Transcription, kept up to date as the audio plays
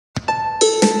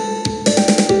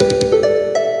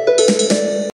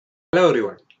Hello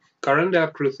everyone, Current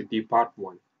Electricity Part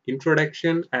 1,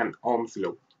 Introduction and Ohm's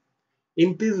Law.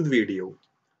 In this video,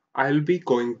 I will be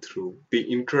going through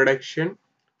the introduction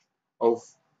of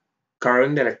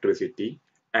current electricity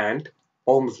and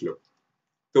Ohm's Law.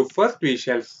 So first we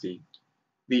shall see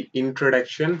the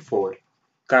introduction for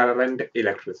current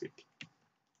electricity.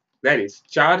 That is,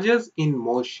 charges in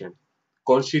motion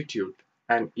constitute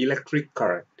an electric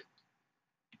current.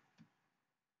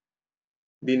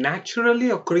 The naturally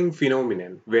occurring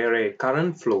phenomenon where a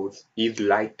current flows is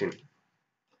lightning.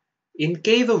 In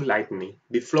case of lightning,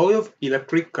 the flow of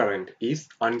electric current is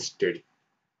unsteady.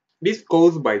 This is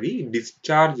caused by the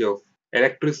discharge of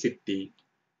electricity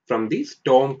from the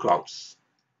storm clouds.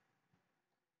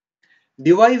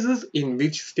 Devices in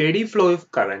which steady flow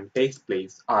of current takes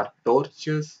place are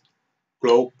torches,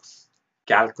 clocks,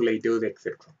 calculators,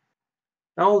 etc.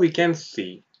 Now we can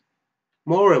see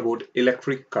more about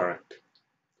electric current.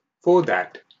 For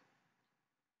that,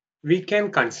 we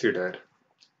can consider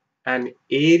an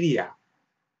area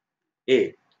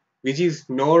A, which is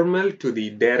normal to the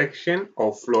direction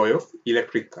of flow of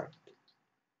electric current.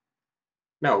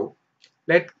 Now,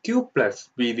 let Q plus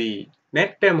be the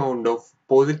net amount of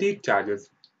positive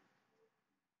charges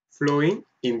flowing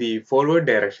in the forward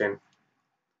direction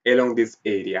along this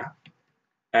area,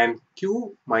 and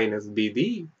Q minus be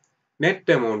the net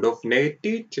amount of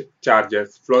negative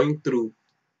charges flowing through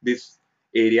this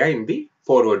area in the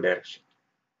forward direction.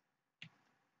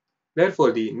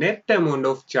 Therefore, the net amount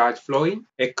of charge flowing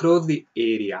across the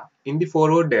area in the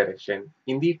forward direction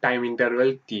in the time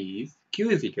interval t is Q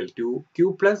is equal to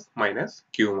Q plus minus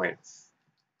Q minus.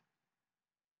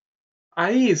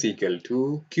 I is equal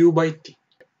to Q by T.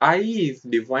 I is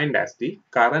defined as the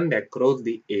current across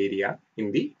the area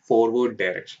in the forward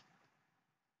direction.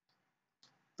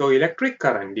 So, electric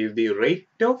current is the rate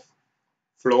of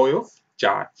flow of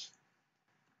charge.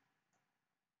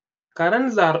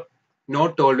 Currents are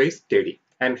not always steady,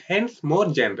 and hence more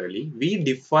generally we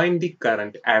define the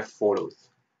current as follows.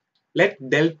 Let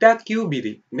delta Q be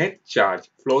the net charge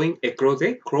flowing across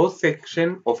a cross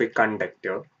section of a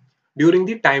conductor during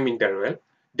the time interval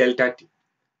delta t,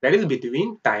 that is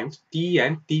between times t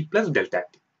and t plus delta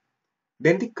t.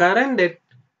 Then the current at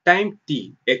time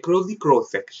t across the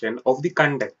cross section of the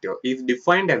conductor is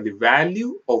defined as the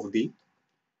value of the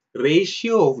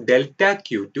ratio of delta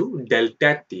Q to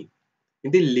delta t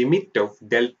in the limit of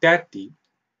delta t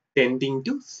tending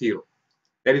to 0.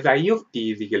 That is, I of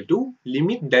t is equal to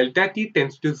limit delta t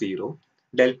tends to 0,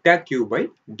 delta Q by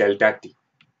delta t.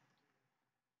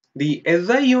 The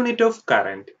SI unit of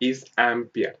current is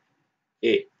ampere,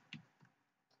 A.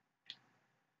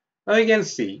 Now you can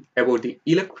see about the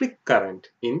electric current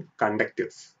in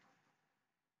conductors.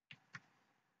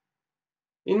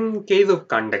 In case of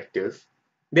conductors,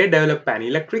 they develop an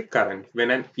electric current when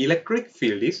an electric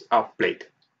field is applied.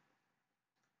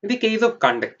 In the case of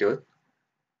conductors,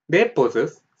 they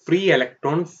possess free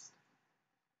electrons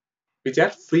which are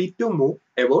free to move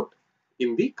about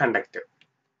in the conductor.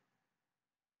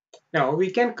 Now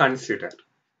we can consider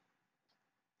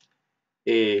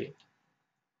a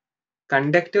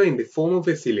conductor in the form of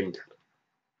a cylinder.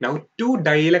 Now two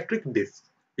dielectric discs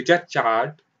which are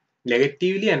charged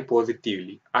negatively and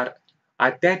positively are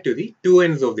attached to the two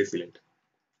ends of the cylinder.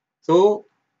 So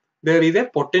there is a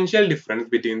potential difference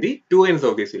between the two ends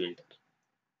of the cylinder.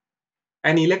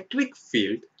 An electric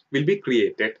field will be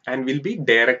created and will be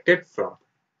directed from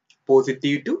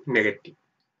positive to negative.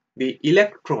 The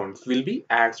electrons will be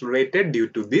accelerated due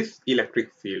to this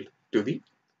electric field to the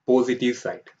positive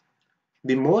side.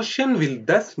 The motion will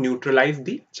thus neutralize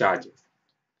the charges.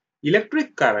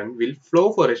 Electric current will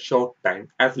flow for a short time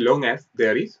as long as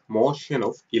there is motion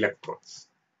of electrons.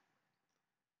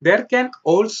 There can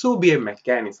also be a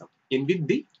mechanism in which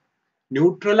the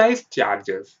neutralized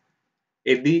charges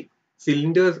at the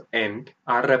cylinder's end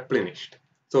are replenished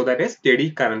so that a steady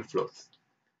current flows.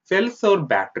 Cells or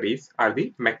batteries are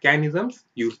the mechanisms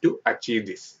used to achieve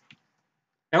this.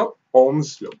 Now,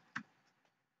 Ohm's law.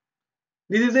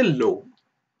 This is a law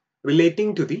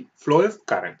relating to the flow of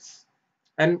currents,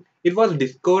 and it was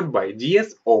discovered by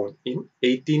G.S. Ohm in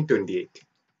 1828.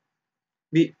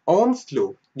 The Ohm's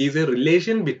law gives a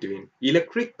relation between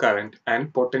electric current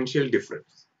and potential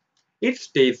difference. It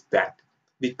states that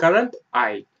the current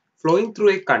I flowing through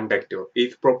a conductor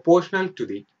is proportional to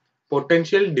the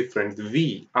potential difference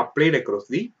V applied across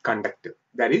the conductor,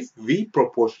 that is V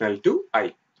proportional to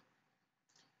I.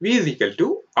 V is equal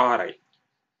to Ri,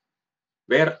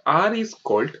 where R is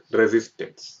called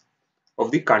resistance of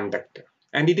the conductor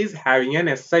and it is having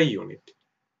an SI unit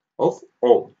of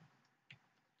Ohm.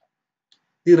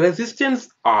 The resistance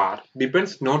R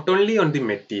depends not only on the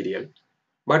material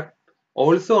but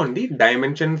also on the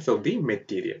dimensions of the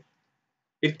material.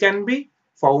 It can be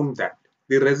found that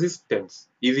the resistance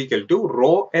is equal to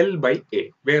rho L by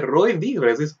A, where rho is the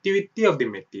resistivity of the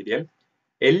material,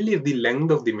 L is the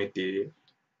length of the material,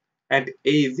 and A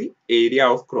is the area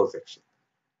of cross section.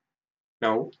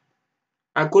 Now,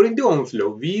 according to Ohm's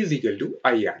law, V is equal to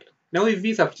IR. Now, if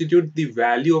we substitute the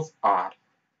value of R,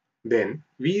 then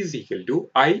V is equal to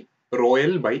I rho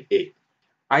L by A.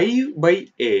 I by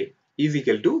A is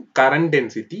equal to current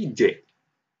density J,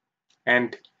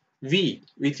 and V,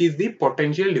 which is the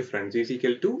potential difference, is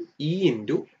equal to E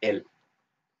into L.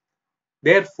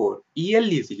 Therefore,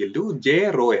 EL is equal to J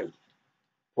rho L,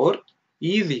 or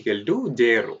E is equal to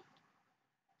J rho.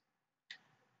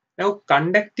 Now,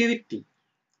 conductivity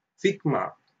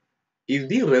sigma is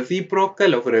the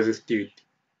reciprocal of resistivity.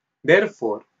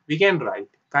 Therefore, we can write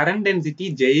current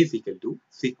density J is equal to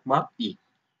sigma E.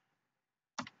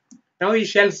 Now we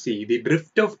shall see the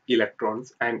drift of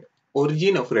electrons and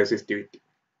origin of resistivity.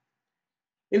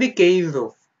 In the case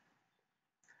of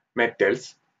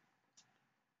metals,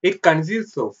 it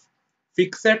consists of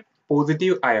fixed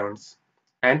positive ions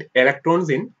and electrons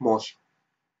in motion.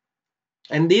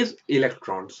 And these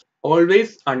electrons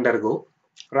always undergo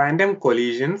random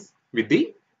collisions with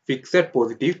the fixed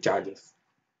positive charges.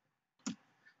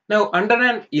 Now, under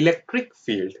an electric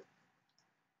field,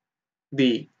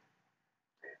 the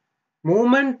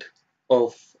movement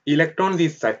of electrons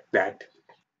is such that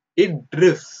it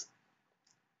drifts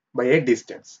by a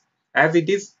distance. As it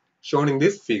is shown in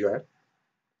this figure,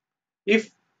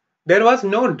 if there was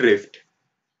no drift,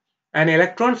 an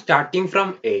electron starting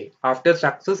from A after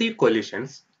successive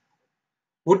collisions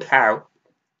would have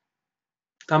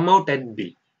come out at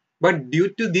B. But due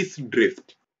to this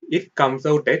drift, it comes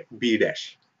out at B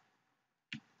dash.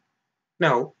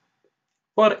 Now,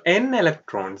 for n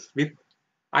electrons with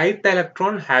ith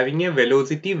electron having a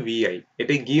velocity Vi at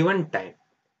a given time,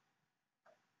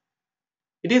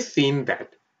 it is seen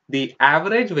that the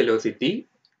average velocity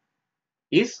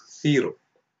is 0.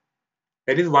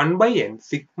 That is 1 by n,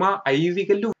 sigma I is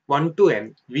equal to 1 to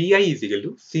n, Vi is equal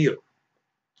to 0.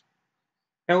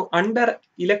 Now, under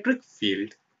electric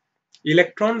field,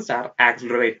 electrons are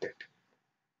accelerated,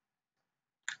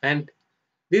 and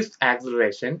this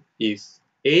acceleration is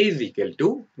A is equal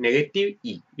to negative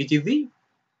E, which is the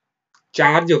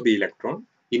charge of the electron,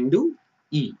 into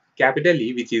E, capital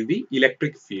E, which is the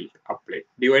electric field applied,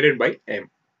 divided by m.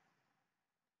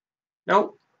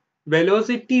 Now,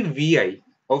 velocity Vi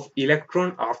of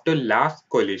electron after last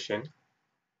collision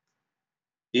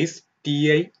is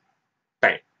Ti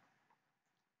time.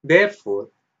 Therefore,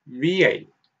 Vi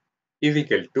is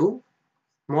equal to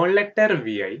small letter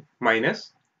Vi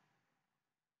minus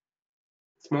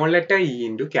small letter e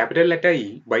into capital letter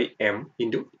E by m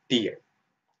into Ti.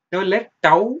 Now let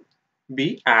tau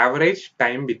be average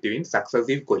time between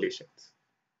successive collisions.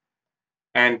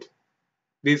 And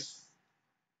this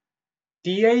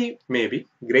Ti may be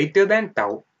greater than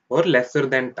tau or lesser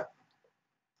than tau.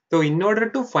 So in order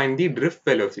to find the drift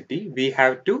velocity, we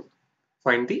have to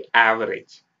find the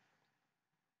average.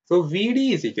 So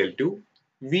Vd is equal to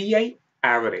Vi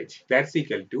average, that's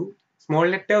equal to small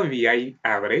letter Vi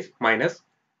average minus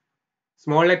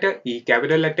small letter e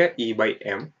capital letter E by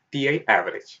m Ti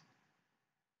average.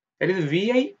 That is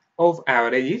Vi of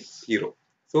average is 0.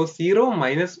 So 0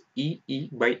 minus E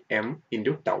by m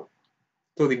into tau.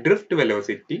 So the drift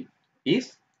velocity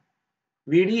is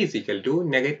Vd is equal to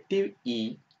negative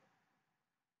E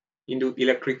into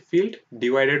electric field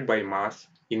divided by mass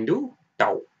into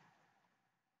tau,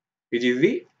 which is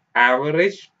the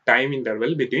average time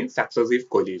interval between successive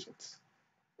collisions.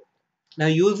 Now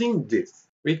using this,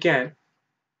 we can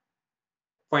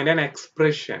find an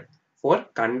expression for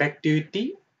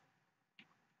conductivity.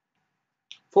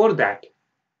 For that,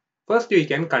 first we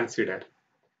can consider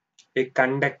a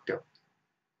conductor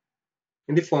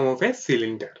in the form of a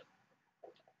cylinder,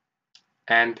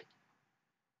 and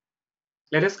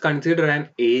let us consider an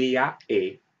area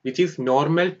A which is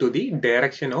normal to the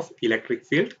direction of electric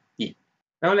field E.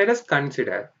 Now let us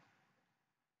consider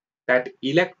that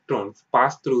electrons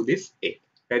pass through this A,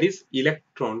 that is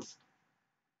electrons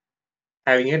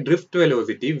having a drift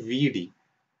velocity Vd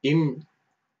in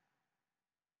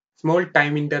small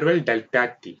time interval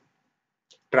delta t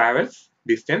travels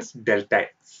distance delta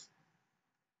x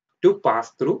to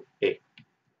pass through A.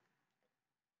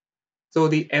 So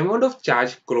the amount of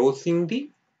charge crossing the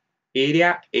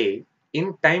area A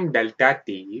in time delta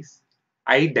t is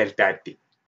I delta t.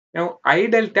 Now I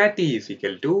delta t is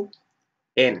equal to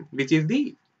n, which is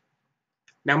the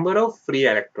number of free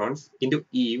electrons, into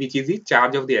E, which is the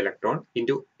charge of the electron,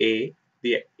 into A,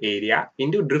 the area,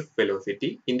 into drift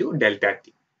velocity, into delta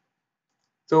t.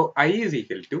 So I is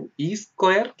equal to E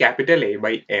square capital A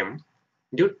by M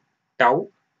into tau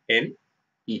n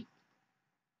E.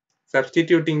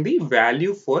 Substituting the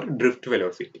value for drift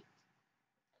velocity.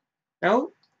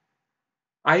 Now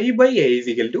I by A is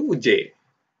equal to J,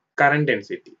 current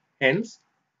density. Hence,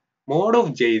 mod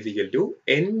of J is equal to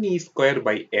N E square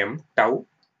by M tau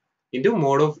into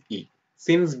mod of E.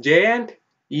 Since J and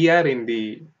E are in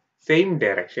the same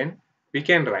direction, we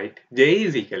can write J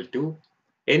is equal to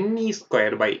N E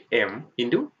square by M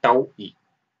into tau E.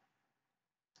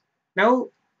 Now,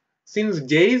 since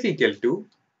J is equal to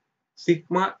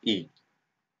sigma E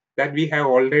that we have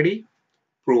already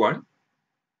proven,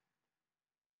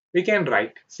 we can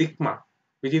write sigma,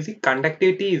 which is the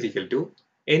conductivity is equal to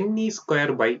Ne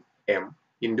square by M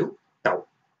into tau.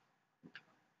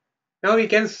 Now we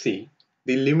can see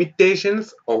the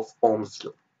limitations of Ohm's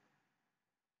law.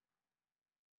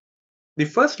 The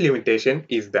first limitation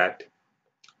is that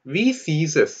V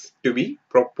ceases to be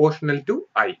proportional to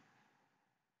I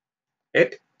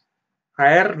at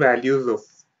higher values of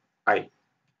I.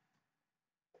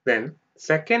 Then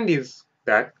second is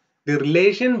that the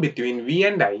relation between V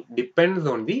and I depends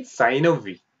on the sign of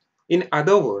V. In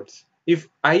other words, if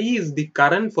I is the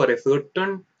current for a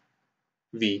certain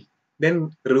V,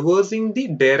 then reversing the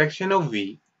direction of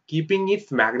V, keeping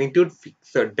its magnitude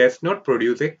fixed, does not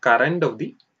produce a current of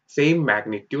the same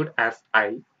magnitude as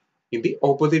I in the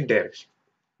opposite direction.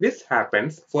 This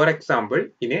happens, for example,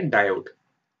 in a diode.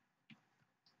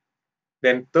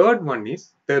 Then third one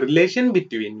is the relation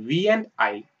between V and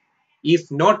I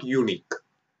is not unique.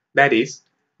 That is,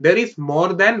 there is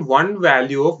more than one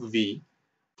value of V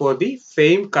for the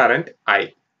same current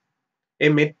I. A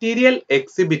material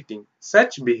exhibiting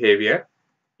such behavior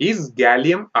is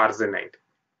gallium arsenide.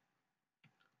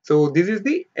 So this is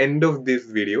the end of this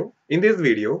video. In this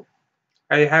video,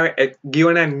 I have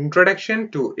given an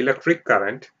introduction to electric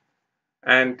current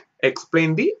and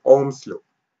explained the Ohm's law.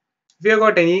 If you have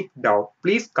got any doubt,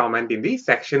 please comment in the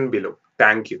section below.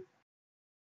 Thank you.